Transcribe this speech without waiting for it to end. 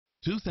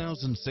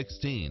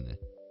2016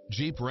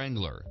 Jeep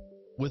Wrangler.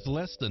 With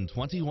less than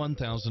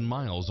 21,000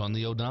 miles on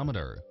the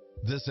odometer,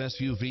 this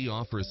SUV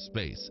offers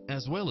space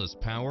as well as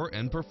power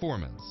and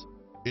performance.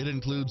 It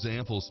includes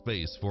ample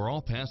space for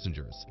all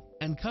passengers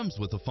and comes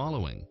with the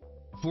following: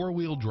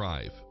 four-wheel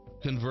drive,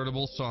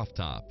 convertible soft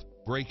top,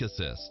 brake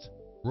assist,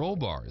 roll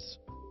bars,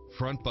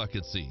 front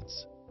bucket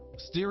seats,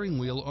 steering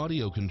wheel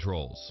audio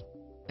controls,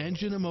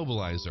 engine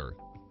immobilizer,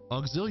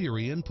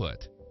 auxiliary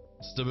input,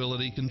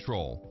 stability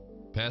control,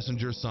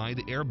 passenger side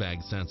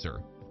airbag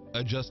sensor,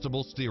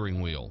 adjustable steering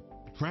wheel,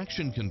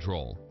 traction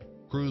control,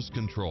 cruise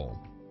control,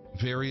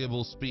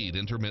 variable speed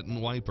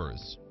intermittent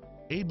wipers,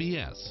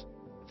 ABS,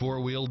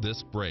 four-wheel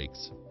disc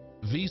brakes,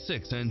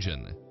 V6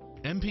 engine,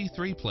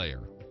 MP3 player,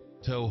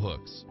 tow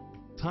hooks,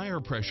 tire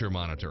pressure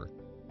monitor.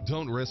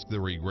 Don't risk the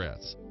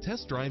regrets.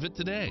 Test drive it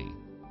today.